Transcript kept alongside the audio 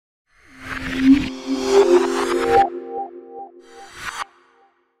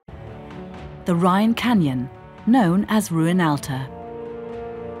the Rhine Canyon, known as Ruinaulta.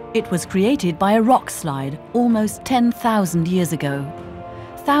 It was created by a rock slide almost 10,000 years ago.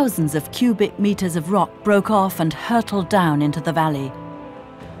 Thousands of cubic meters of rock broke off and hurtled down into the valley.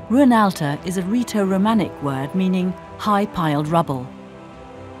 Ruinaulta is a Rhaeto-Romanic word meaning high-piled rubble.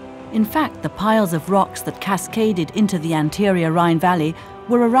 In fact, the piles of rocks that cascaded into the Anterior Rhine Valley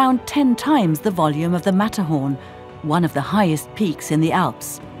were around 10 times the volume of the Matterhorn, one of the highest peaks in the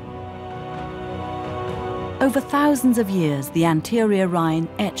Alps. Over thousands of years, the Anterior Rhine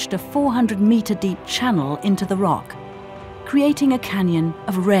etched a 400-meter-deep channel into the rock, creating a canyon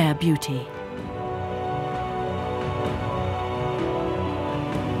of rare beauty.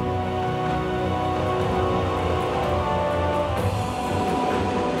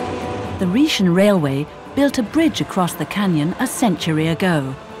 The Rhaetian Railway built a bridge across the canyon a century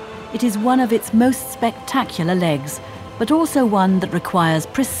ago. It is one of its most spectacular legs, but also one that requires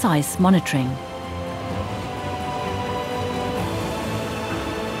precise monitoring.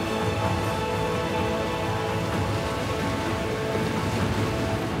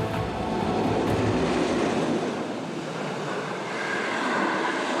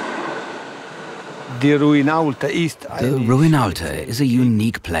 The Ruinaulta is a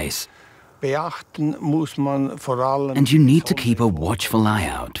unique place. And you need to keep a watchful eye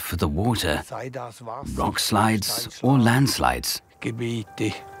out for the water, rock slides or landslides.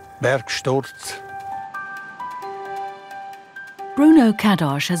 Bruno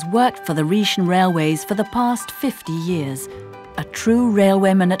Cadosch has worked for the Rhaetian Railways for the past 50 years. A true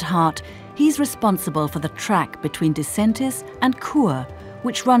railwayman at heart, he's responsible for the track between Disentis and Chur,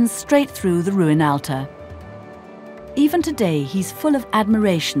 which runs straight through the Ruinaulta. Even today, he's full of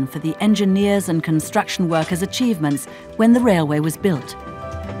admiration for the engineers and construction workers' achievements when the railway was built.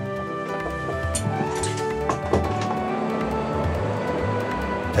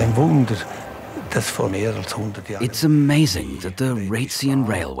 It's amazing that the Rhaetian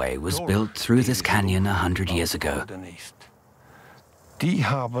Railway was built through this canyon 100 years ago.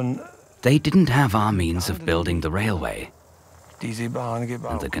 They didn't have our means of building the railway.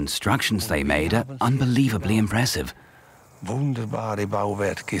 And the constructions they made are unbelievably impressive.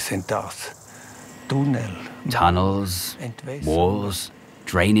 Tunnels, walls,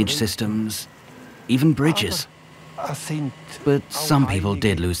 drainage systems, even bridges. But some people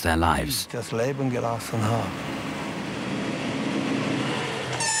did lose their lives.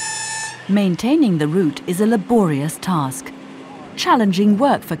 Maintaining the route is a laborious task. Challenging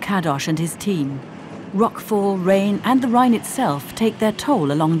work for Cadosch and his team. Rockfall, rain and the Rhine itself take their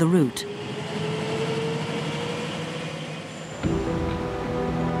toll along the route.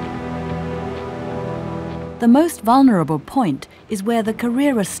 The most vulnerable point is where the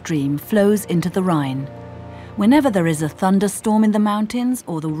Carrera stream flows into the Rhine. Whenever there is a thunderstorm in the mountains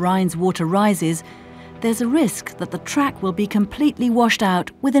or the Rhine's water rises, there's a risk that the track will be completely washed out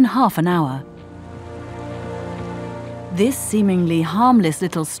within half an hour. This seemingly harmless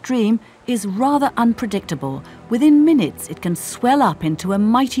little stream is rather unpredictable. Within minutes, it can swell up into a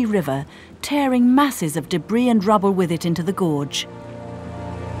mighty river, tearing masses of debris and rubble with it into the gorge.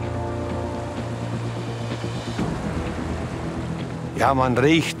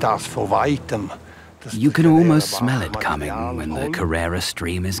 You can almost smell it coming when the Carrera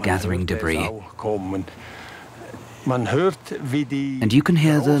stream is gathering debris. And you can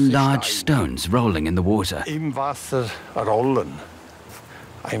hear the large stones rolling in the water.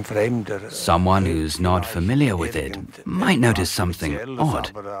 Someone who's not familiar with it might notice something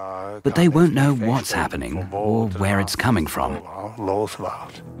odd, but they won't know what's happening or where it's coming from.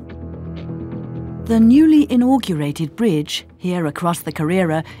 The newly inaugurated bridge, here across the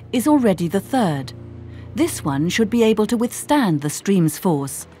Carrera, is already the third. This one should be able to withstand the stream's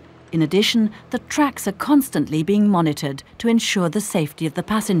force. In addition, the tracks are constantly being monitored to ensure the safety of the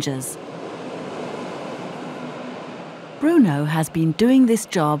passengers. Bruno has been doing this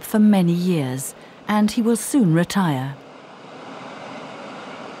job for many years, and he will soon retire.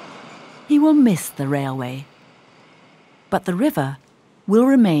 He will miss the railway, but the river will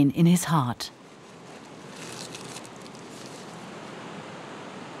remain in his heart.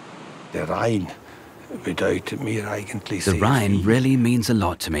 The Rhine really means a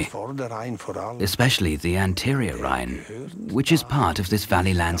lot to me, especially the Anterior Rhine, which is part of this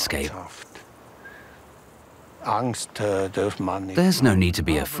valley landscape. There's no need to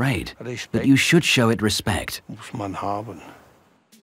be afraid, but you should show it respect.